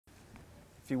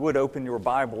If you would open your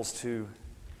Bibles to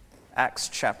Acts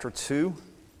chapter 2.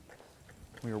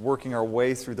 We are working our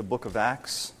way through the book of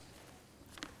Acts.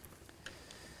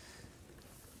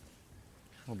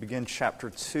 We'll begin chapter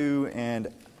 2,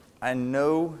 and I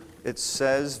know it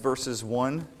says verses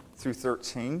 1 through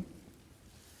 13.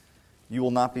 You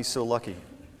will not be so lucky.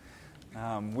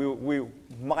 We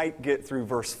might get through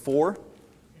verse 4.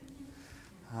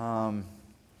 We'll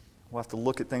have to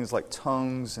look at things like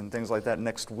tongues and things like that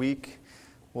next week.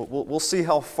 We'll see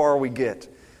how far we get,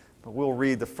 but we'll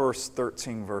read the first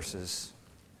 13 verses.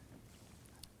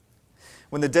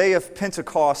 When the day of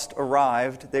Pentecost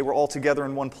arrived, they were all together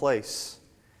in one place.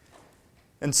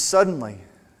 And suddenly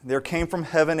there came from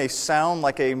heaven a sound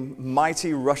like a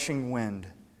mighty rushing wind,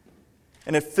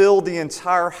 and it filled the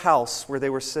entire house where they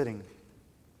were sitting.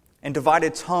 And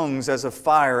divided tongues as of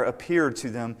fire appeared to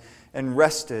them and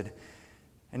rested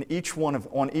on each one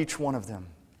of them.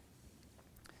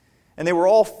 And they were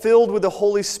all filled with the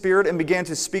Holy Spirit and began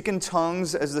to speak in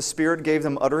tongues as the Spirit gave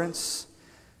them utterance.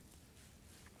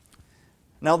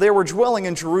 Now there were dwelling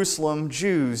in Jerusalem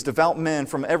Jews, devout men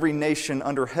from every nation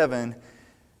under heaven.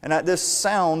 And at this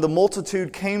sound the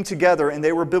multitude came together, and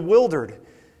they were bewildered,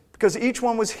 because each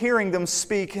one was hearing them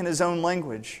speak in his own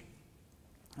language.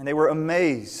 And they were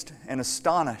amazed and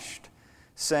astonished,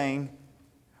 saying,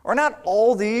 "Are not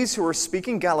all these who are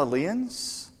speaking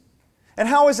Galileans? And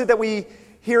how is it that we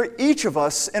hear each of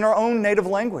us in our own native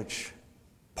language?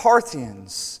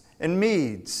 Parthians and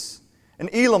Medes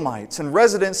and Elamites and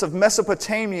residents of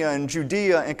Mesopotamia and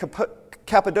Judea and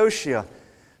Cappadocia,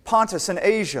 Pontus and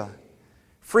Asia,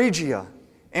 Phrygia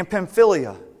and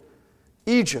Pamphylia,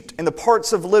 Egypt and the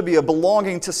parts of Libya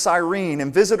belonging to Cyrene,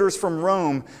 and visitors from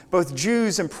Rome, both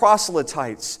Jews and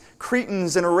proselytes,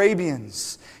 Cretans and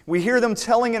Arabians. We hear them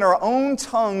telling in our own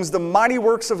tongues the mighty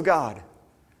works of God."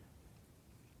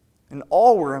 And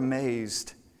all were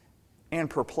amazed and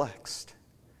perplexed,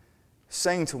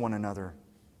 saying to one another,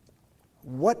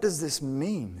 "What does this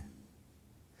mean?"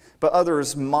 But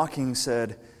others, mocking,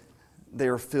 said, "They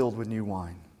are filled with new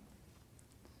wine."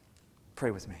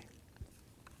 Pray with me.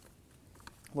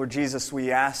 Lord Jesus, we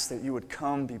ask that you would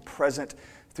come, be present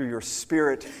through your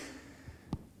Spirit,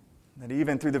 that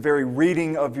even through the very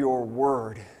reading of your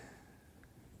word,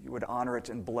 you would honor it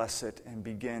and bless it and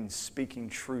begin speaking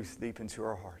truth deep into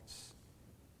our hearts.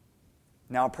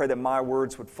 Now I pray that my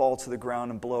words would fall to the ground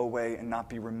and blow away and not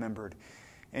be remembered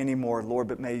anymore, Lord,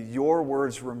 but may your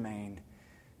words remain,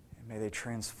 and may they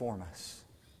transform us.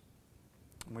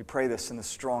 And we pray this in the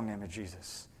strong name of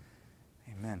Jesus.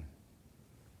 Amen.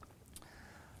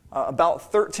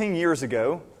 About 13 years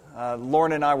ago,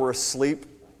 Lauren and I were asleep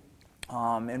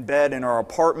in bed in our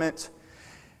apartment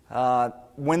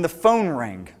when the phone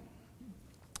rang.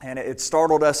 And it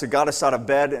startled us, it got us out of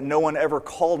bed, and no one ever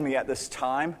called me at this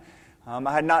time.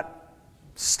 I had not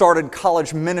started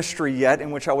college ministry yet,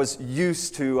 in which I was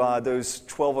used to those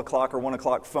 12 o'clock or 1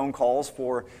 o'clock phone calls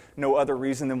for no other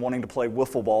reason than wanting to play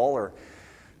wiffle ball or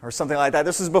something like that.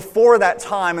 This was before that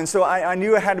time, and so I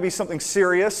knew it had to be something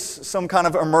serious, some kind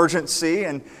of emergency.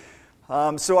 And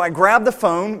so I grabbed the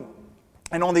phone,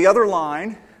 and on the other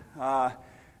line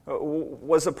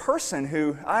was a person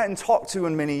who I hadn't talked to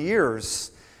in many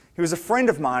years. He was a friend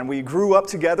of mine. We grew up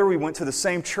together. We went to the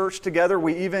same church together.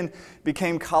 We even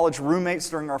became college roommates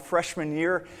during our freshman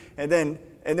year. And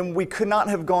then we could not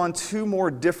have gone two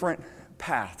more different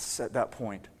paths at that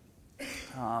point.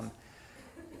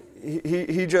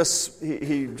 He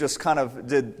just kind of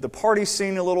did the party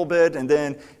scene a little bit, and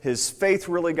then his faith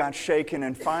really got shaken,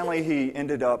 and finally he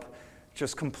ended up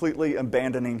just completely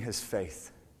abandoning his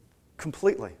faith.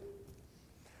 Completely.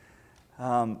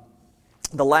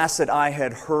 The last that I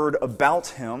had heard about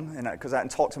him, and because I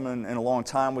hadn't talked to him in a long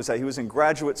time, was that he was in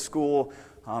graduate school.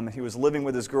 He was living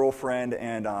with his girlfriend,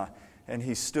 and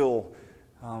he still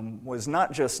was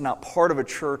not just not part of a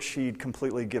church, he'd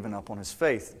completely given up on his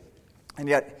faith. And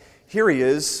yet, here he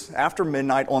is, after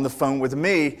midnight, on the phone with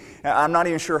me. I'm not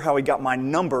even sure how he got my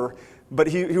number, but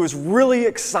he was really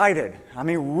excited. I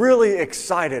mean, really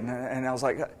excited. And I was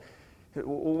like,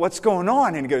 "What's going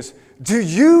on?" And he goes, "Do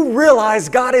you realize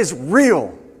God is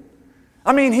real?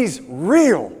 I mean, He's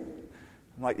real."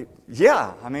 I'm like,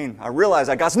 "Yeah, I mean, I realize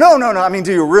that God's..." No, I mean,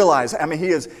 do you realize? I mean,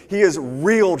 He is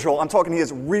real, Joel. I'm talking, He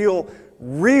is real.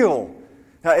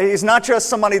 He's not just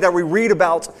somebody that we read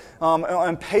about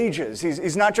on pages.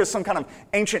 He's not just some kind of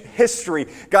ancient history.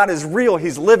 God is real.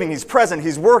 He's living. He's present.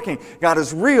 He's working. God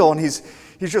is real. And he's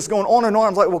just going on and on.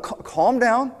 I'm like, "Well, calm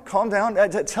down.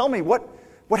 Tell me,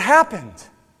 what happened?"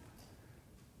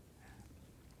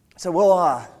 So,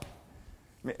 well,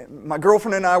 my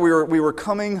girlfriend and I, we were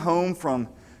coming home from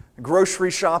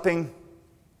grocery shopping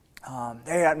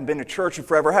They hadn't been to church in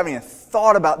forever, haven't even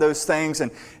thought about those things.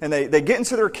 And they get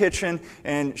into their kitchen,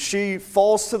 and she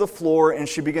falls to the floor, and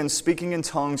she begins speaking in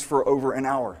tongues for over an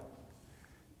hour.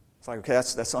 It's like, okay,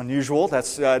 that's unusual.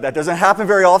 That doesn't happen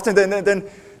very often.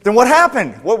 Then what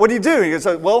happened? What do you do? He goes,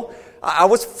 well, I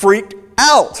was freaked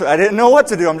out. I didn't know what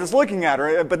to do. I'm just looking at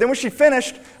her. But then when she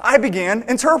finished, I began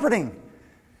interpreting.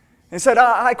 And said,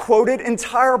 I quoted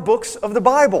entire books of the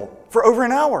Bible for over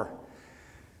an hour.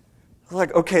 I was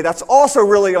like, okay, that's also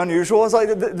really unusual. I was like,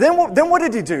 then what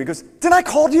did you do? He goes, then I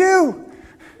called you.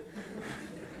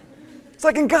 It's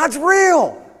like, and God's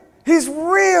real. He's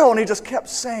real. And he just kept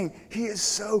saying, he is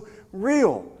so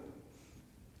real.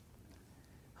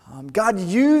 God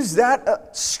used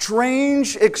that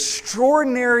strange,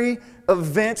 extraordinary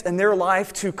event in their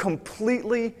life to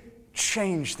completely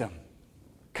change them.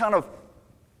 Kind of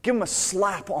give them a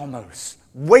slap almost.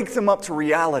 Wake them up to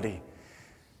reality.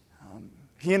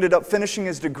 He ended up finishing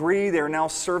his degree. They are now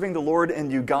serving the Lord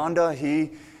in Uganda.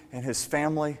 He and his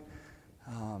family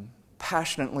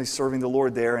passionately serving the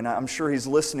Lord there. And I'm sure he's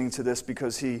listening to this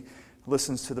because he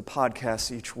listens to the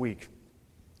podcast each week.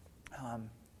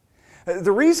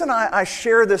 The reason I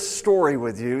share this story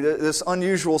with you, this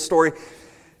unusual story,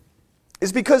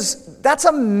 is because that's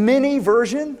a mini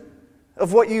version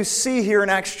of what you see here in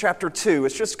Acts chapter 2.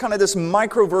 It's just kind of this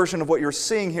micro version of what you're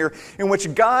seeing here, in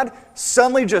which God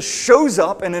suddenly just shows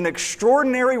up in an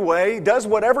extraordinary way, does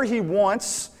whatever he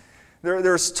wants.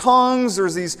 There's tongues,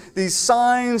 there's these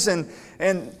signs, and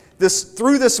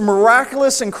through this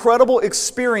miraculous, incredible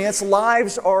experience,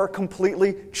 lives are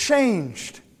completely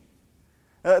changed.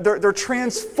 They're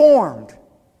transformed.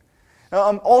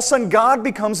 All of a sudden, God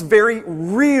becomes very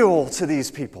real to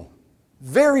these people.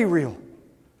 Very real.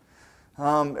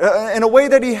 In a way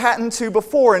that he hadn't to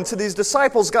before. And to these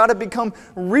disciples, God had become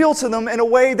real to them in a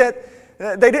way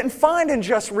that they didn't find in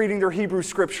just reading their Hebrew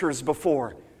scriptures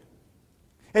before.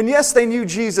 And yes, they knew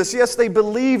Jesus. Yes, they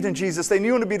believed in Jesus. They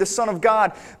knew him to be the Son of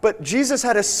God. But Jesus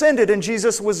had ascended and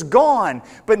Jesus was gone.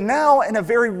 But now, in a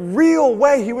very real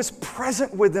way, he was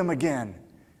present with them again.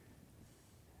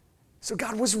 So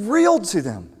God was real to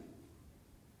them.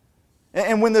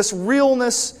 And when this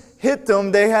realness hit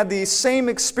them, they had the same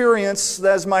experience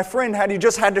as my friend had. You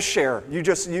just had to share.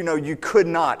 You could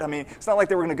not. I mean, it's not like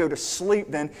they were going to go to sleep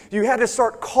then. You had to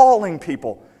start calling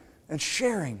people and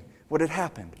sharing what had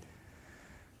happened.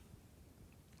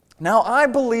 Now, I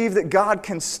believe that God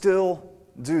can still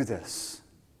do this.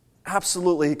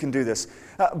 Absolutely, he can do this.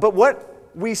 But what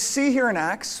we see here in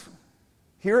Acts,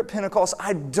 here at Pentecost,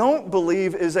 I don't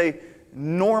believe is a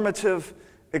normative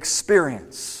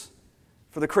experience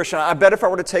for the Christian. I bet if I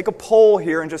were to take a poll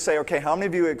here and just say, okay, how many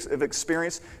of you have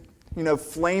experienced,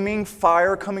 flaming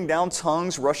fire coming down,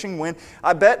 tongues, rushing wind?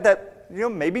 I bet that,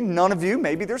 maybe none of you,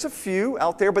 maybe there's a few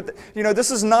out there, but, this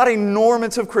is not a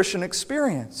normative Christian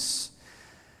experience.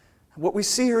 What we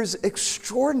see here is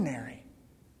extraordinary.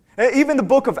 Even the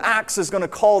book of Acts is going to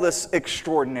call this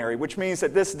extraordinary, which means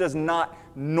that this does not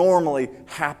normally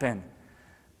happen.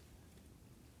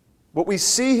 What we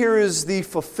see here is the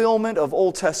fulfillment of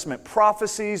Old Testament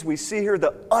prophecies. We see here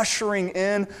the ushering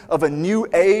in of a new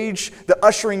age, the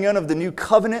ushering in of the new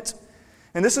covenant.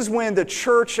 And this is when the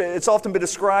church, it's often been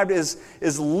described as,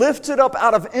 is lifted up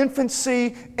out of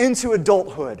infancy into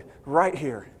adulthood, right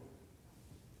here.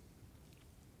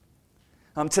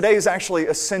 Today is actually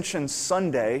Ascension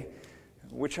Sunday,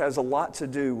 which has a lot to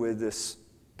do with this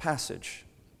passage.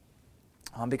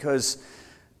 Because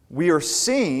we are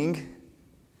seeing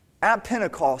at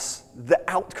Pentecost the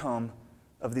outcome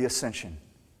of the ascension.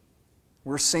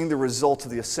 We're seeing the result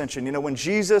of the ascension. When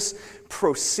Jesus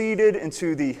proceeded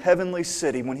into the heavenly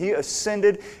city, when he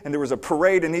ascended and there was a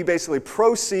parade and he basically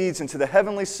proceeds into the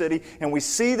heavenly city, and we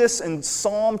see this in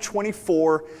Psalm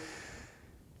 24,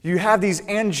 you have these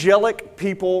angelic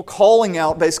people calling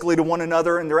out basically to one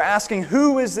another, and they're asking,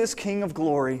 who is this King of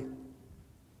glory?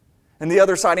 And the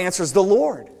other side answers, the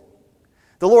Lord.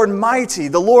 The Lord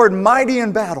mighty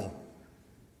in battle.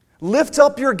 Lift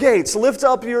up your gates, lift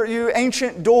up your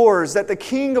ancient doors, that the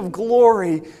King of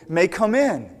glory may come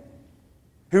in.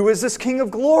 Who is this King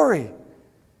of glory?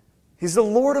 He's the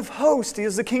Lord of hosts. He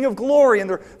is the King of glory.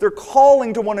 And they're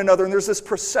calling to one another. And there's this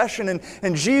procession.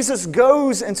 And Jesus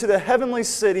goes into the heavenly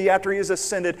city after he has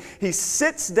ascended. He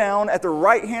sits down at the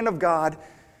right hand of God.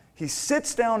 He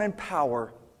sits down in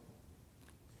power.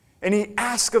 And he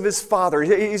asks of his Father.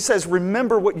 He says,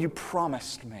 remember what you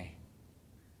promised me.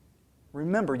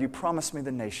 Remember, you promised me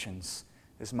the nations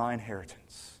as my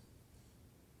inheritance.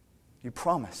 You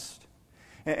promised.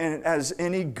 And as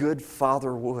any good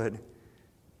father would,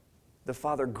 the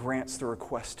Father grants the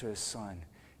request to his Son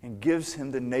and gives him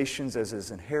the nations as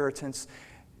his inheritance.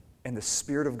 And the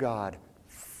Spirit of God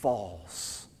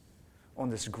falls on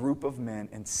this group of men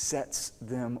and sets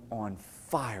them on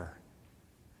fire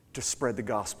to spread the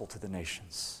gospel to the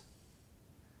nations.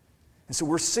 And so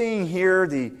we're seeing here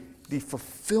the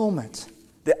fulfillment,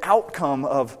 the outcome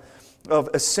of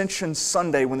Ascension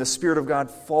Sunday when the Spirit of God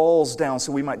falls down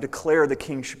so we might declare the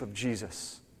kingship of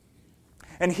Jesus.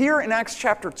 And here in Acts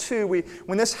chapter 2,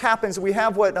 when this happens, we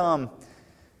have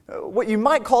what you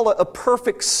might call a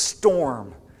perfect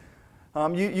storm.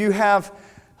 You have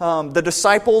the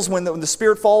disciples, when the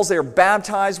Spirit falls, they are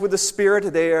baptized with the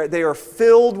Spirit. They are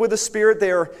filled with the Spirit.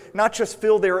 They are not just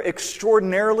filled, they are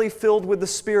extraordinarily filled with the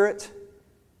Spirit.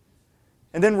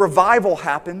 And then revival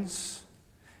happens.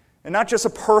 And not just a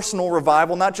personal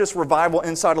revival, not just revival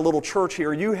inside a little church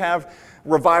here. You have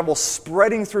revival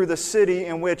spreading through the city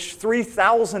in which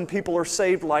 3,000 people are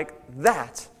saved like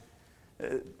that.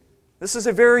 This is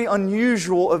a very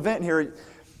unusual event here,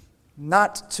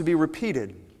 not to be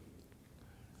repeated.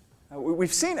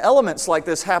 We've seen elements like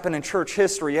this happen in church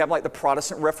history. You have like the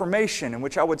Protestant Reformation, in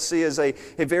which I would see as a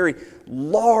very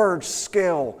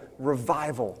large-scale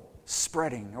revival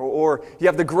spreading. Or you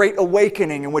have the Great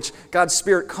Awakening, in which God's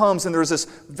Spirit comes and there's this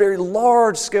very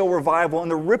large-scale revival,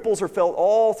 and the ripples are felt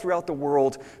all throughout the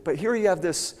world. But here you have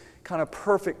this kind of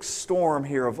perfect storm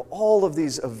here of all of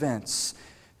these events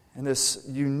and this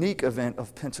unique event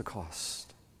of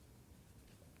Pentecost.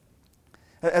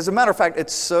 As a matter of fact,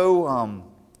 it's so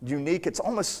unique, it's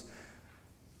almost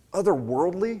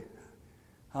otherworldly.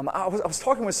 I was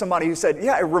talking with somebody who said,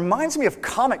 yeah, it reminds me of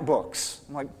comic books.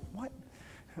 I'm like, what?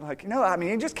 Like, no, I mean,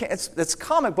 you just can't, it's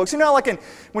comic books. You know, like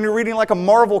when you're reading like a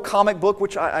Marvel comic book,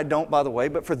 which I don't, by the way,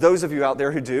 but for those of you out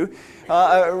there who do,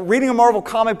 reading a Marvel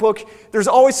comic book, there's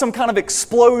always some kind of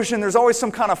explosion, there's always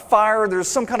some kind of fire, there's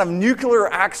some kind of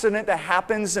nuclear accident that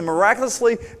happens, and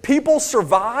miraculously, people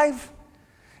survive.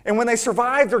 And when they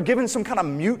survive, they're given some kind of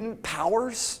mutant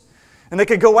powers. And they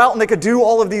could go out and they could do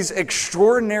all of these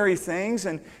extraordinary things.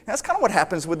 And that's kind of what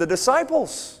happens with the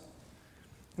disciples.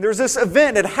 There's this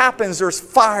event, it happens, there's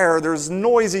fire, there's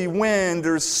noisy wind,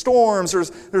 there's storms,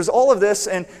 there's all of this,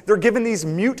 and they're given these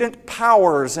mutant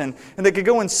powers, and they could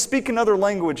go and speak in other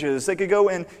languages, they could go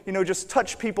and, just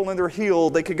touch people and they're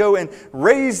healed, they could go and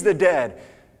raise the dead.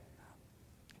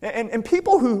 And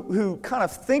people who kind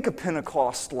of think of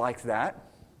Pentecost like that,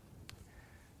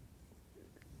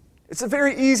 it's a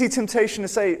very easy temptation to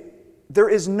say, there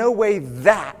is no way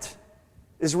that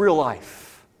is real life.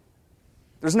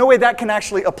 There's no way that can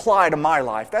actually apply to my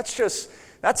life. That's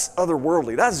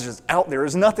otherworldly. That's just out there.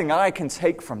 There's nothing I can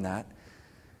take from that.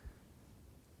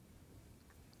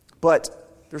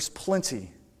 But there's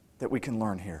plenty that we can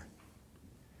learn here.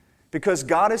 Because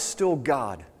God is still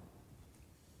God.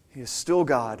 He is still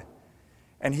God.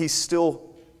 And He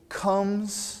still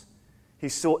comes. He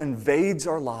still invades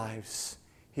our lives.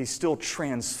 He still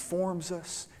transforms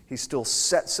us. He still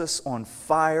sets us on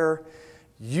fire,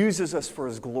 uses us for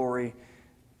His glory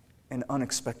in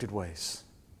unexpected ways.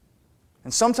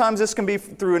 And sometimes this can be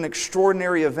through an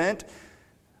extraordinary event.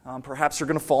 Perhaps you're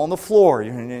going to fall on the floor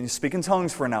and you speak in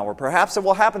tongues for an hour. Perhaps it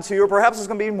will happen to you, or perhaps it's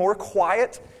going to be more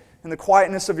quiet in the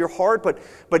quietness of your heart. But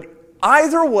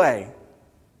either way,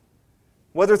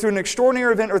 whether through an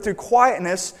extraordinary event or through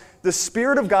quietness, the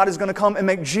Spirit of God is going to come and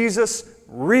make Jesus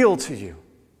real to you.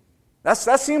 That's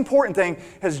the important thing.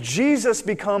 Has Jesus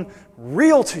become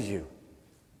real to you?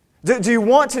 Do you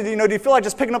want to, do you feel like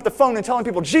just picking up the phone and telling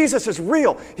people, Jesus is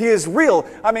real. He is real.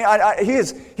 I mean,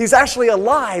 He's actually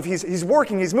alive. He's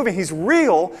working. He's moving. He's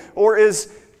real. Or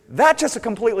is that just a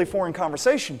completely foreign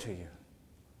conversation to you?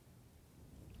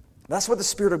 That's what the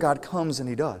Spirit of God comes and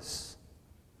He does.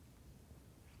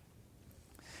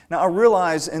 Now, I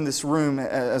realize in this room,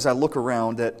 as I look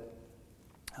around, that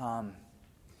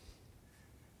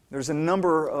there's a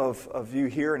number of you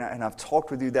here, and I've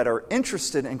talked with you, that are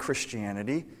interested in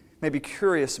Christianity, maybe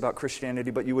curious about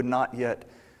Christianity, but you would not yet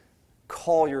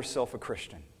call yourself a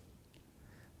Christian.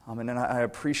 And I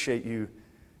appreciate you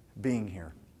being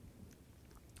here.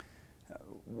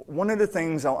 One of the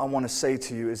things I want to say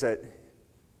to you is that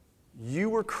you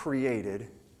were created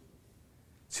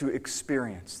to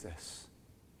experience this.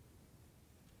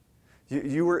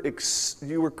 You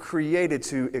were created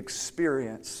to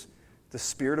experience the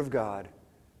Spirit of God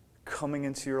coming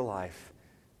into your life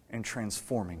and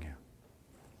transforming you.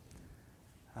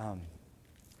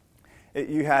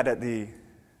 You had at the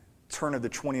turn of the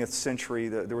 20th century,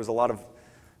 there was a lot of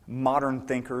modern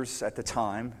thinkers at the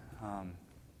time.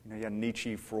 You had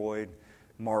Nietzsche, Freud,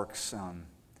 Marx.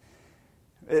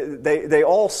 They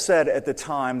all said at the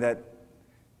time that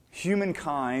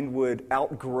humankind would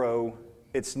outgrow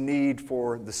its need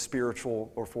for the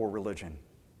spiritual or for religion.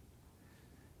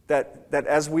 that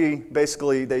as we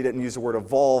basically, they didn't use the word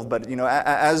evolve, but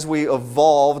as we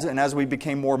evolved and as we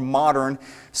became more modern,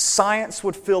 science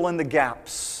would fill in the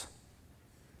gaps,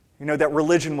 that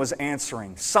religion was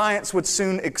answering. Science would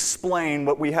soon explain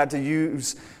what we had to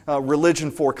use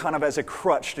religion for, kind of as a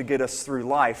crutch to get us through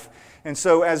life. And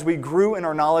so as we grew in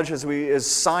our knowledge, as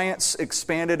science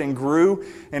expanded and grew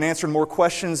and answered more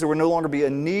questions, there would no longer be a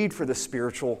need for the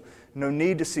spiritual, no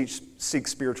need to seek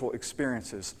spiritual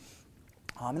experiences.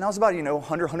 And that was about,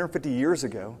 100, 150 years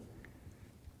ago.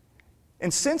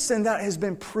 And since then, that has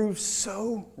been proved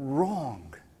so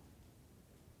wrong.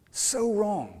 So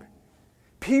wrong.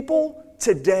 People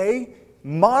today,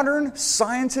 modern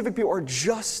scientific people, are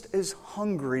just as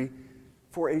hungry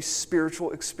for a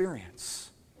spiritual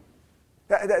experience.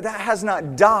 That has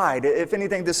not died. If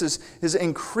anything, this has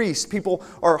increased. People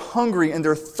are hungry and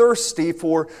they're thirsty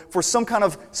for some kind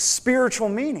of spiritual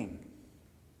meaning.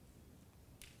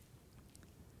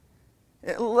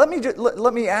 Let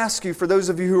me ask you, for those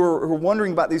of you who are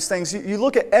wondering about these things, you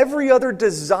look at every other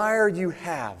desire you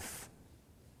have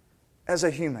as a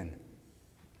human.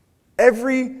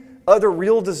 Every other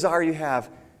real desire you have,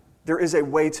 there is a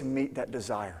way to meet that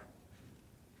desire.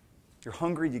 You're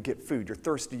hungry, you get food. You're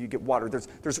thirsty, you get water.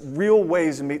 There's real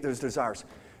ways to meet those desires.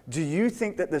 Do you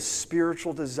think that the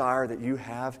spiritual desire that you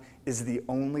have is the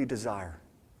only desire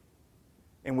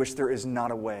in which there is not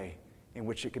a way in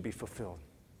which it could be fulfilled?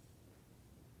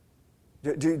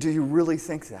 Do you really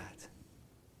think that?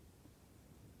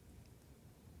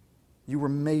 You were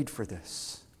made for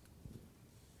this.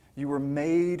 You were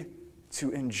made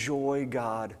to enjoy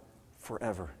God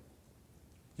forever.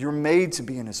 You're made to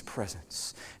be in His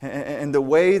presence. And the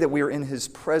way that we are in His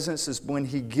presence is when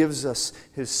He gives us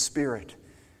His Spirit.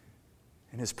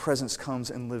 And His presence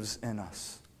comes and lives in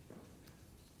us.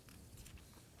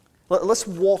 Let's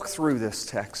walk through this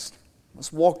text.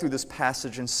 Let's walk through this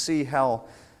passage and see how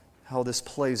this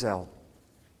plays out.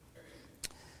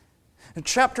 And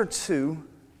chapter 2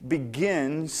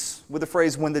 begins with the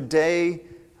phrase, when the day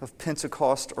of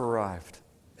Pentecost arrived.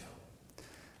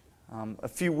 A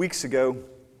few weeks ago,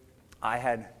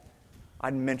 I'd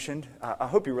mentioned, I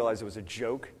hope you realize it was a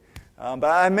joke, but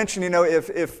I mentioned,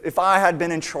 if I had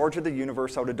been in charge of the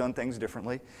universe, I would have done things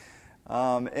differently.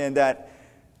 And that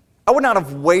I would not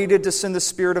have waited to send the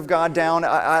Spirit of God down.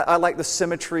 I like the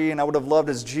symmetry, and I would have loved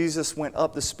as Jesus went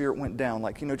up, the Spirit went down.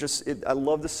 I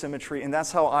love the symmetry, and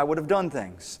that's how I would have done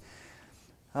things.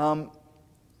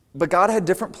 But God had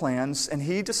different plans, and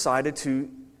He decided to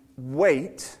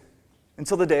wait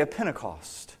until the day of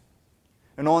Pentecost.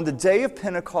 And on the day of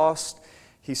Pentecost,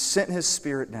 He sent His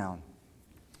Spirit down.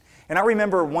 And I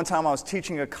remember one time I was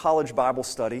teaching a college Bible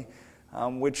study,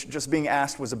 which just being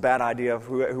asked was a bad idea of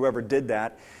whoever did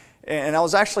that. And I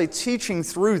was actually teaching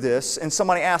through this, and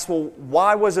somebody asked, well,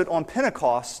 why was it on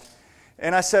Pentecost?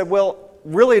 And I said, well,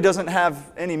 really it doesn't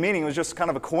have any meaning. It was just kind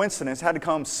of a coincidence. It had to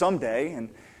come someday.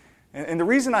 And the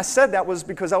reason I said that was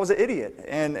because I was an idiot.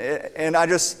 And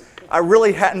I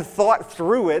really hadn't thought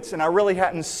through it, and I really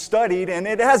hadn't studied, and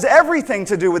it has everything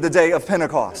to do with the day of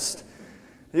Pentecost.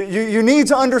 You need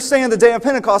to understand the day of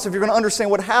Pentecost if you're going to understand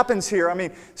what happens here. I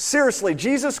mean, seriously,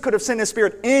 Jesus could have sent His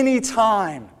Spirit any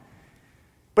time.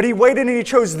 But He waited and He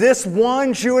chose this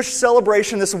one Jewish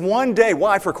celebration, this one day.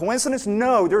 Why? For coincidence?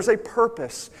 No, there's a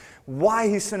purpose why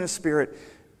He sent His Spirit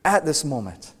at this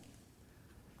moment.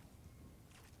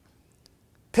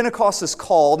 Pentecost is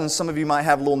called, and some of you might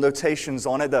have little notations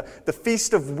on it, the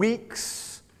Feast of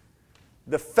Weeks,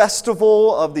 the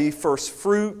Festival of the First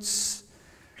Fruits.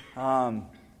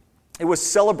 It was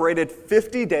celebrated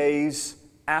 50 days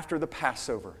after the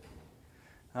Passover.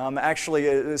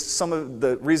 Actually, some of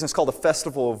the reasons it's called the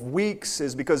Festival of Weeks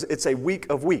is because it's a week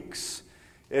of weeks.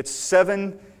 It's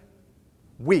 7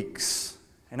 weeks.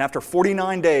 And after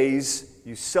 49 days,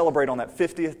 you celebrate on that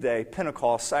 50th day,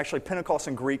 Pentecost. Actually, Pentecost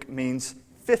in Greek means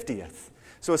 50th.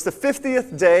 So it's the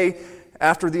 50th day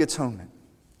after the atonement,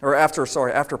 or after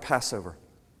Passover.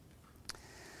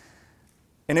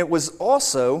 And it was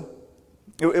also,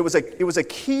 it was a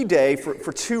key day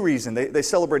for two reasons. They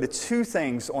celebrated two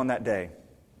things on that day.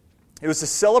 It was a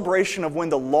celebration of when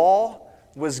the law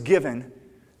was given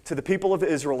to the people of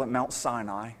Israel at Mount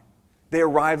Sinai. They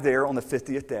arrived there on the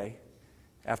 50th day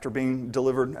after being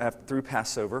delivered through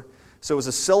Passover. So it was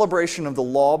a celebration of the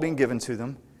law being given to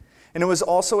them. And it was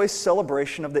also a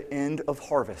celebration of the end of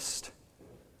harvest.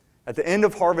 At the end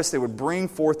of harvest, they would bring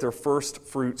forth their first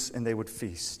fruits and they would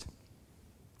feast.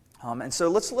 And so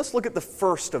let's look at the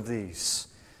first of these.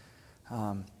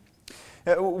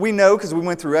 We know, because we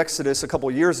went through Exodus a couple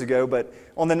years ago, but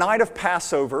on the night of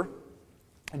Passover,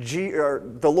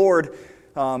 the Lord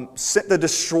sent the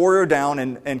destroyer down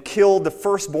and killed the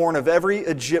firstborn of every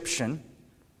Egyptian,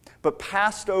 but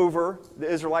passed over the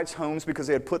Israelites' homes because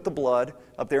they had put the blood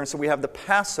up there. And so we have the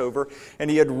Passover. And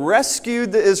he had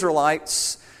rescued the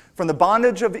Israelites from the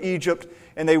bondage of Egypt,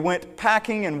 and they went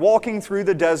packing and walking through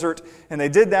the desert, and they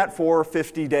did that for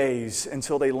 50 days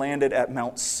until they landed at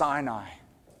Mount Sinai.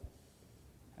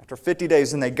 After 50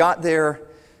 days, and they got there,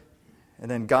 and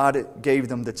then God gave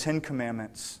them the 10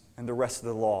 Commandments and the rest of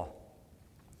the law.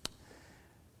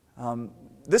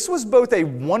 This was both a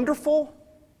wonderful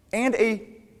and a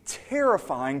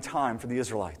terrifying time for the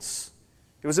Israelites.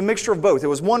 It was a mixture of both. It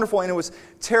was wonderful and it was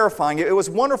terrifying. It was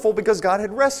wonderful because God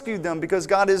had rescued them, because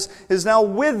God is now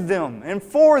with them and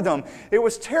for them. It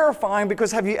was terrifying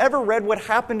because have you ever read what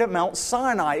happened at Mount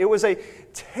Sinai? It was a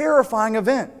terrifying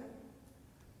event.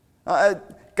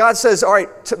 God says, all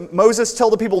right, to Moses, tell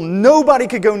the people nobody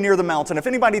could go near the mountain. If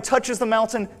anybody touches the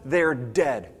mountain, they're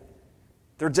dead.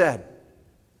 They're dead.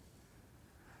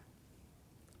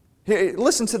 Here,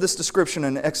 listen to this description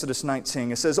in Exodus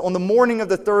 19. It says, on the morning of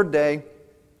the third day,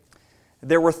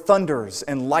 there were thunders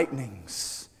and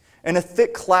lightnings, and a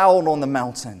thick cloud on the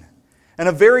mountain, and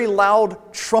a very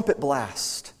loud trumpet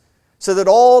blast, so that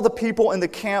all the people in the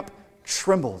camp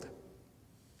trembled.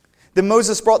 Then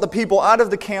Moses brought the people out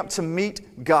of the camp to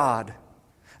meet God,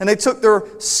 and they took their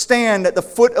stand at the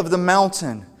foot of the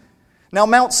mountain. Now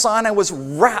Mount Sinai was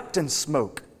wrapped in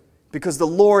smoke, because the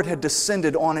Lord had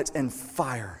descended on it in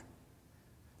fire.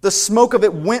 The smoke of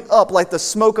it went up like the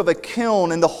smoke of a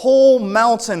kiln, and the whole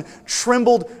mountain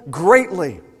trembled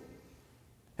greatly.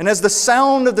 And as the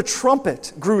sound of the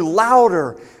trumpet grew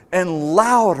louder and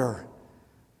louder,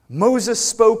 Moses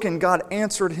spoke and God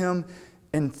answered him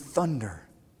in thunder.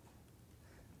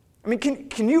 I mean,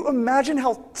 can you imagine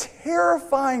how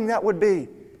terrifying that would be?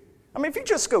 I mean, if you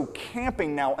just go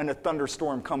camping now and a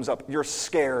thunderstorm comes up, you're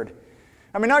scared.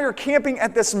 I mean, now you're camping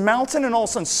at this mountain and all of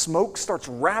a sudden smoke starts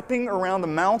wrapping around the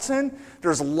mountain.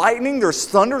 There's lightning, there's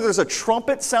thunder, there's a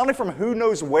trumpet sounding from who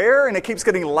knows where, and it keeps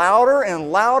getting louder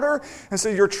and louder. And so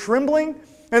you're trembling.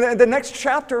 And then the next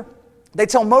chapter, they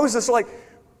tell Moses, like,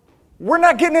 we're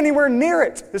not getting anywhere near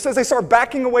it. It says they start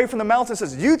backing away from the mountain. It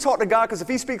says, you talk to God because if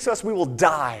He speaks to us, we will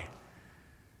die.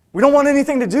 We don't want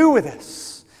anything to do with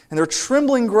this. And they're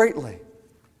trembling greatly.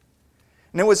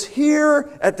 And it was here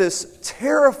at this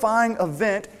terrifying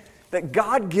event that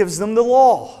God gives them the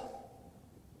law.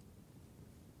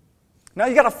 Now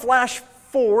you got to flash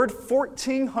forward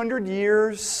 1,400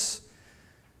 years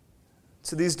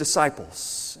to these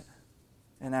disciples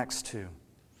in Acts 2,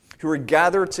 who were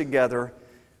gathered together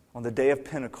on the day of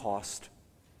Pentecost,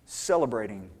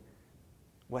 celebrating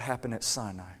what happened at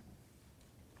Sinai.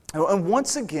 And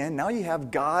once again, now you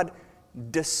have God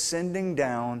descending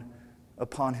down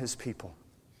upon His people.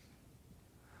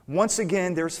 Once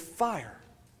again, there's fire.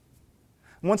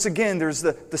 Once again, there's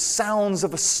the sounds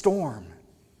of a storm.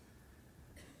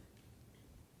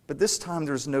 But this time,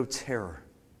 there's no terror.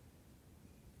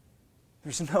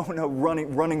 There's no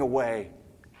running away.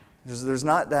 There's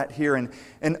not that here.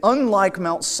 And unlike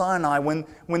Mount Sinai,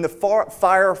 when the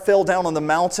fire fell down on the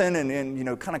mountain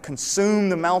and kind of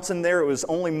consumed the mountain there, it was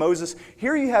only Moses.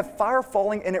 Here you have fire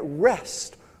falling and it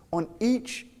rests on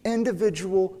each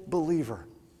individual believer.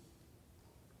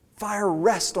 Fire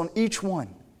rests on each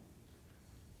one.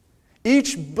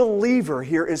 Each believer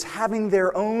here is having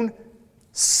their own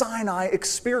Sinai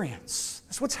experience.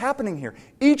 That's what's happening here.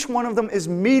 Each one of them is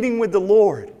meeting with the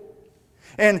Lord.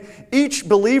 And each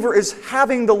believer is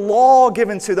having the law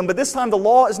given to them. But this time the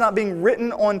law is not being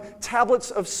written on tablets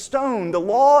of stone. The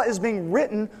law is being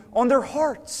written on their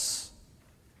hearts.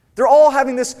 They're all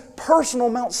having this personal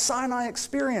Mount Sinai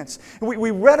experience.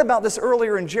 We read about this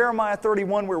earlier in Jeremiah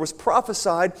 31 where it was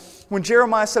prophesied when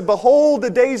Jeremiah said, "Behold, the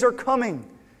days are coming,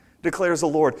 declares the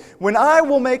Lord, when I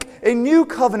will make a new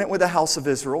covenant with the house of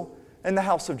Israel and the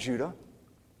house of Judah.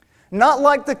 Not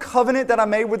like the covenant that I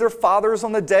made with their fathers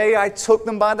on the day I took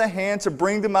them by the hand to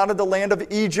bring them out of the land of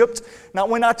Egypt. Not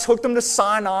when I took them to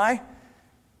Sinai.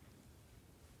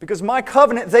 Because my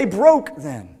covenant they broke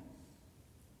then.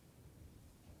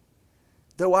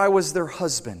 Though I was their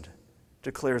husband,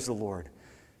 declares the Lord.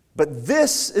 But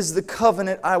this is the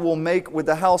covenant I will make with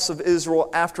the house of Israel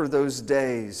after those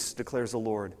days, declares the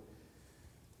Lord.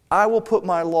 I will put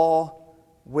my law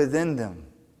within them.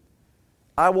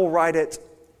 I will write it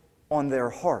on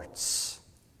their hearts.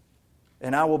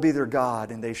 And I will be their God,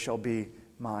 and they shall be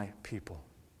my people."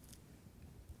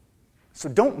 So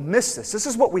don't miss this. This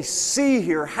is what we see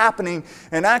here happening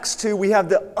in Acts 2. We have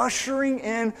the ushering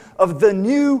in of the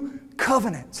new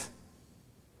covenant.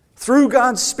 Through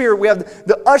God's Spirit, we have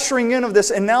the ushering in of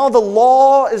this, and now the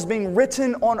law is being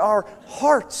written on our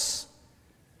hearts.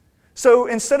 So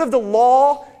instead of the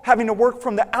law having to work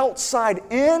from the outside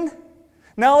in,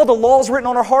 now the law is written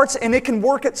on our hearts and it can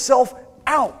work itself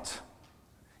out.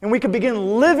 And we can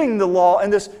begin living the law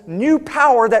in this new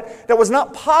power that was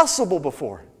not possible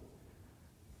before.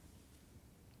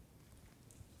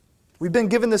 We've been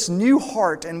given this new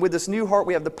heart, and with this new heart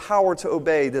we have the power to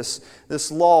obey this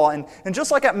law. And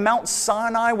just like at Mount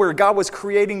Sinai, where God was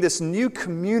creating this new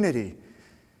community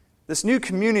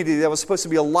that was supposed to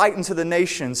be a light unto the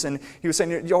nations, and He was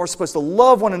saying, y'all are supposed to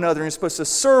love one another, and you're supposed to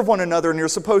serve one another, and you're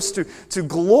supposed to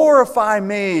glorify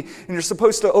me, and you're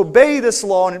supposed to obey this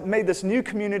law, and it made this new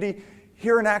community.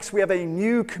 Here in Acts we have a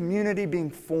new community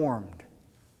being formed.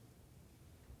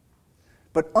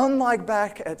 But unlike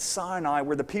back at Sinai,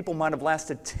 where the people might have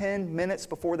lasted 10 minutes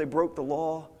before they broke the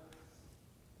law,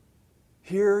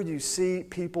 here you see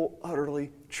people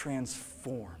utterly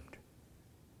transformed.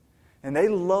 And they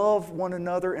love one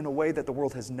another in a way that the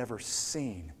world has never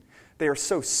seen. They are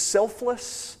so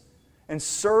selfless and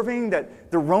serving that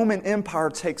the Roman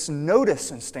Empire takes notice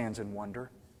and stands in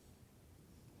wonder.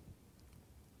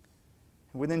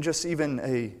 Within just even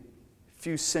a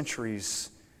few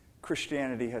centuries,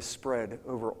 Christianity has spread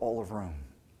over all of Rome.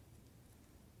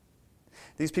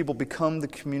 These people become the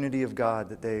community of God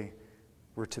that they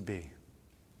were to be.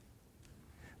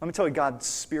 Let me tell you, God's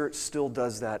Spirit still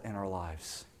does that in our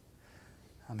lives.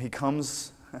 He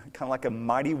comes kind of like a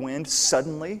mighty wind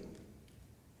suddenly,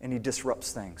 and He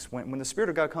disrupts things. When the Spirit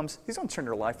of God comes, He's going to turn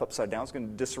your life upside down. He's going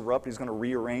to disrupt. He's going to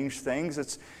rearrange things.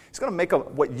 He's going to make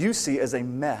what you see as a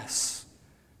mess.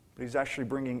 But He's actually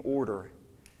bringing order.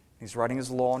 He's writing His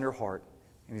law in your heart,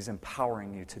 and He's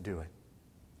empowering you to do it.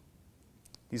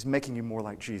 He's making you more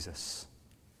like Jesus.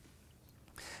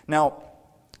 Now,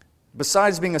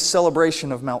 besides being a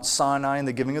celebration of Mount Sinai and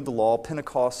the giving of the law,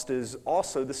 Pentecost is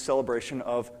also the celebration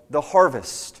of the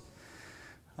harvest.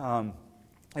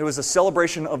 It was a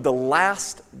celebration of the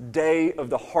last day of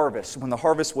the harvest, when the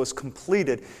harvest was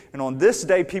completed. And on this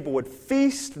day, people would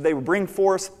feast. They would bring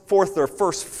forth their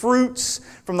first fruits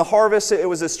from the harvest. It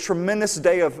was this tremendous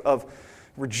day of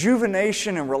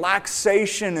rejuvenation and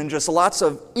relaxation and just lots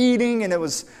of eating. And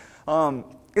it's kind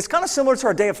of similar to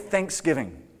our day of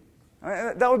Thanksgiving.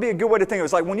 That would be a good way to think of it.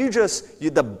 It's like when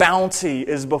the bounty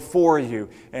is before you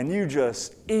and you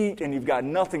just eat and you've got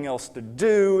nothing else to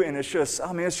do, and it's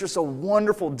just a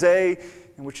wonderful day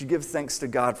in which you give thanks to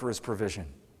God for His provision.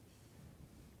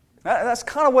 That's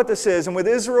kind of what this is. And with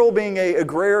Israel being an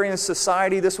agrarian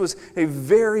society, this was a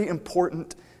very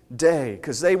important day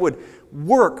because they would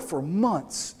work for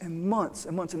months and months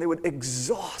and months, and they would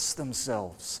exhaust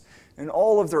themselves in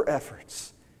all of their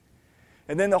efforts.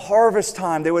 And then the harvest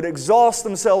time, they would exhaust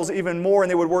themselves even more, and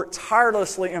they would work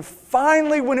tirelessly. And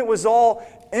finally, when it was all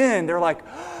in, they're like,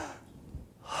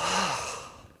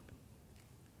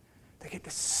 they get to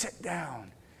sit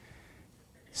down,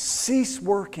 cease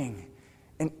working,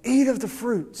 and eat of the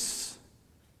fruits.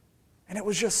 And it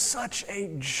was just such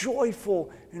a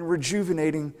joyful and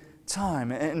rejuvenating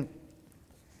time. And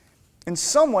in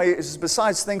some ways,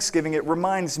 besides Thanksgiving, it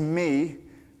reminds me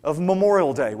of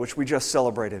Memorial Day, which we just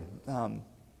celebrated,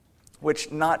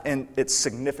 which not in its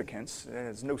significance, it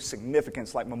has no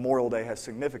significance like Memorial Day has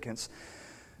significance,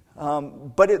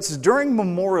 but it's during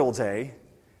Memorial Day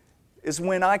is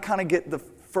when I kind of get the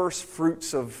first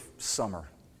fruits of summer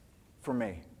for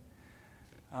me.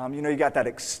 You got that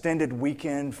extended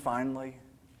weekend finally.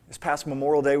 This past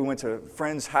Memorial Day, we went to a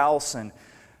friend's house and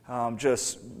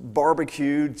just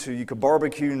barbecued till you could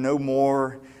barbecue no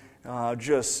more.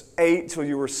 Just ate till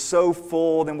you were so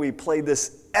full. Then we played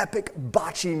this epic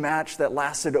bocce match that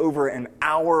lasted over an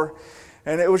hour.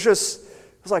 And it was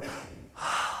like,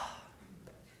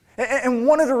 and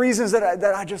one of the reasons that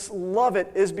I just love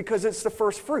it is because it's the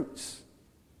first fruits.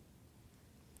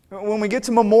 When we get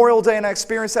to Memorial Day and I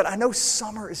experience that, I know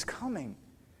summer is coming.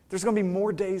 There's going to be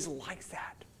more days like that.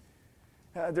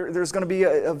 There's going to be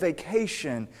a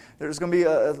vacation. There's going to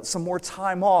be some more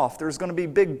time off. There's going to be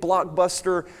big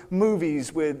blockbuster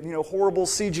movies with horrible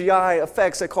CGI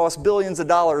effects that cost billions of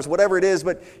dollars, whatever it is.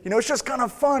 But it's just kind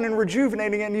of fun and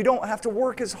rejuvenating, and you don't have to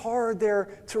work as hard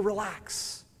there to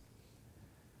relax.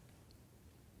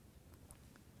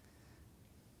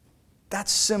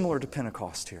 That's similar to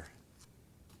Pentecost here,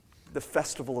 the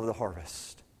festival of the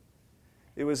harvest.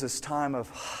 It was this time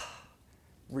of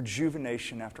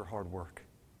rejuvenation after hard work.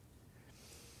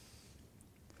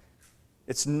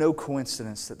 It's no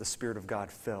coincidence that the Spirit of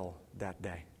God fell that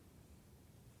day.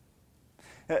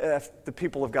 If the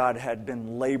people of God had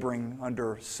been laboring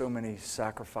under so many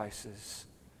sacrifices,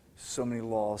 so many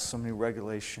laws, so many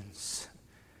regulations,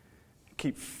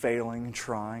 keep failing and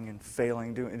trying and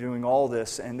failing, doing all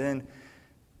this, and then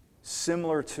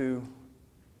similar to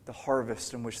the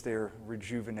harvest in which they're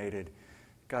rejuvenated,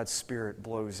 God's Spirit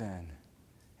blows in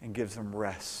and gives them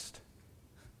rest,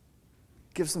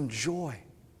 gives them joy.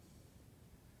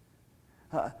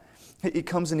 He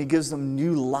comes and He gives them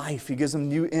new life. He gives them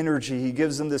new energy. He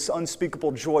gives them this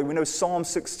unspeakable joy. We know Psalm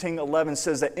 16:11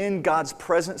 says that in God's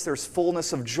presence there's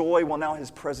fullness of joy. Well, now His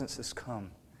presence has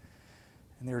come.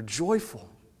 And they're joyful.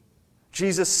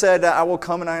 Jesus said, I will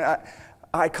come and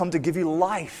I come to give you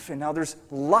life. And now there's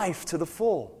life to the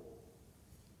full.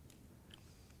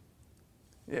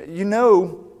 You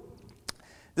know,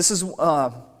 this is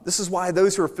why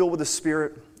those who are filled with the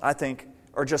Spirit, I think,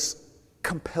 are just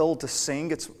compelled to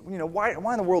sing. It's, why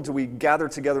in the world do we gather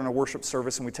together in a worship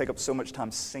service and we take up so much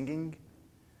time singing?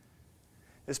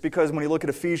 It's because when you look at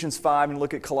Ephesians 5 and you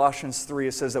look at Colossians 3,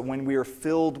 it says that when we are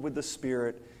filled with the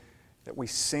Spirit, that we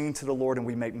sing to the Lord and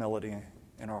we make melody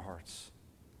in our hearts.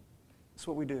 That's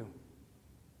what we do.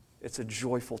 It's a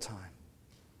joyful time.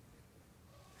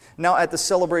 Now, at the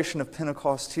celebration of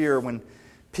Pentecost here, when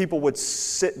people would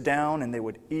sit down and they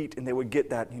would eat and they would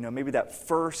get that, maybe that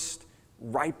first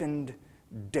ripened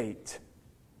date,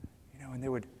 and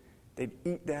they'd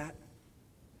eat that.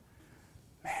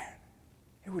 Man,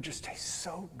 it would just taste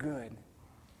so good.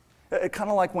 Kind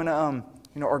of like when,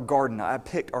 our garden, I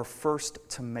picked our first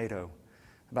tomato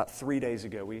about 3 days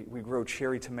ago. We grow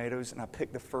cherry tomatoes, and I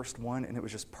picked the first one, and it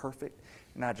was just perfect.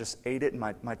 And I just ate it, and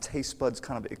my taste buds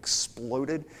kind of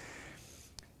exploded.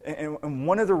 And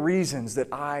one of the reasons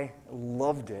that I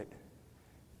loved it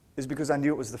is because I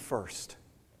knew it was the first.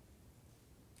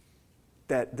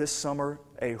 That this summer,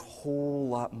 a whole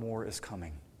lot more is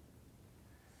coming.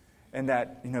 And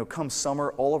that, come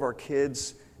summer, all of our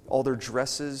kids, all their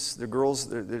dresses, the girls,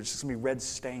 there's just going to be red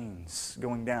stains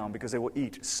going down because they will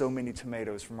eat so many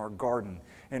tomatoes from our garden.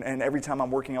 And every time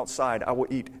I'm working outside, I will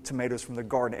eat tomatoes from the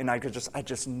garden. And I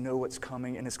just know what's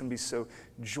coming, and it's going to be so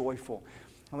joyful.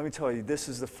 Now, let me tell you, this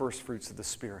is the first fruits of the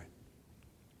Spirit.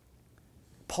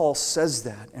 Paul says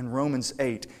that in Romans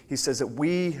 8. He says that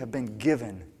we have been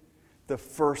given the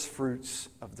first fruits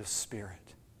of the Spirit.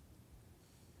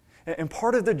 And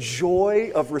part of the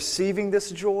joy of receiving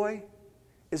this joy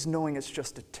is knowing it's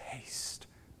just a taste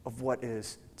of what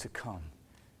is to come.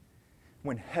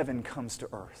 When heaven comes to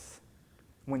earth,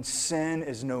 when sin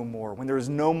is no more, when there is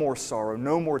no more sorrow,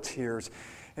 no more tears,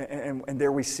 and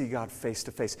there we see God face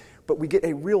to face. But we get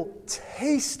a real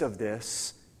taste of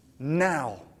this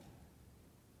now.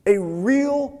 A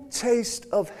real taste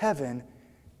of heaven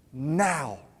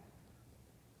now.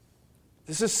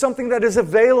 This is something that is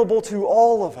available to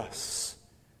all of us.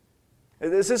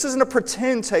 This isn't a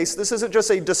pretend taste. This isn't just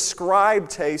a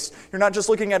described taste. You're not just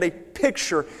looking at a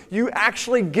picture. You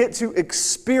actually get to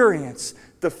experience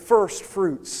the first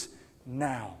fruits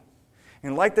now.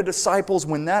 And like the disciples,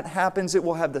 when that happens, it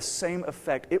will have the same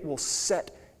effect. It will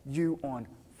set you on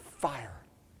fire.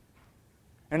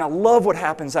 And I love what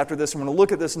happens after this. I'm going to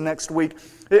look at this next week.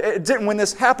 It didn't, when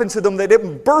this happened to them, they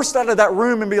didn't burst out of that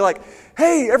room and be like,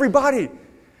 hey, everybody,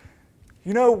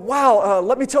 wow,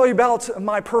 let me tell you about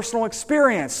my personal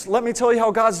experience. Let me tell you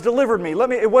how God's delivered me.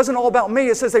 It wasn't all about me.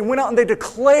 It says they went out and they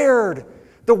declared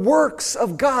the works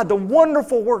of God, the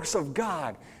wonderful works of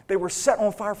God. They were set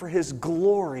on fire for His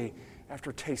glory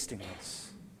after tasting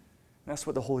this. And that's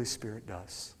what the Holy Spirit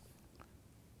does.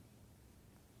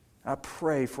 I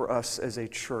pray for us as a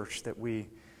church that we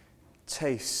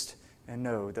taste and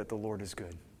know that the Lord is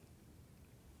good.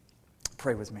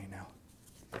 Pray with me now.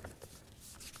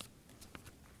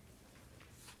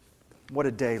 What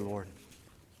a day, Lord.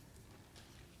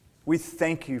 We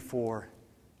thank You for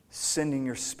sending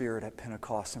Your Spirit at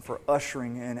Pentecost and for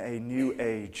ushering in a new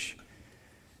age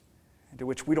into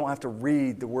which we don't have to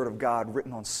read the Word of God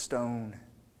written on stone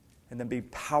and then be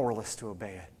powerless to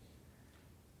obey it.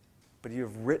 But You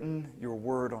have written Your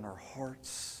Word on our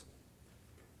hearts,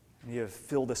 and You have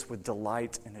filled us with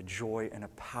delight and a joy and a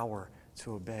power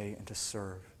to obey and to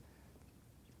serve.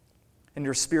 And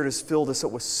Your Spirit has filled us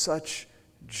up with such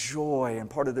joy, and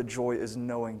part of the joy is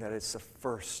knowing that it's the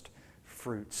first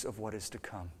fruits of what is to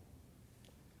come.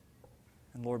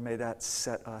 And Lord, may that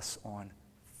set us on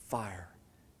fire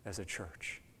as a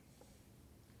church.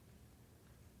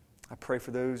 I pray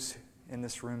for those in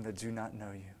this room that do not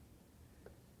know You.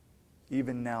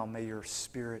 Even now, may Your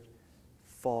Spirit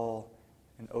fall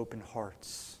in open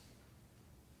hearts.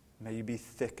 May You be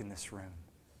thick in this room,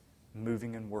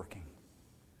 moving and working.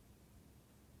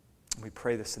 We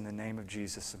pray this in the name of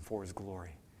Jesus and for His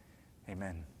glory.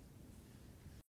 Amen.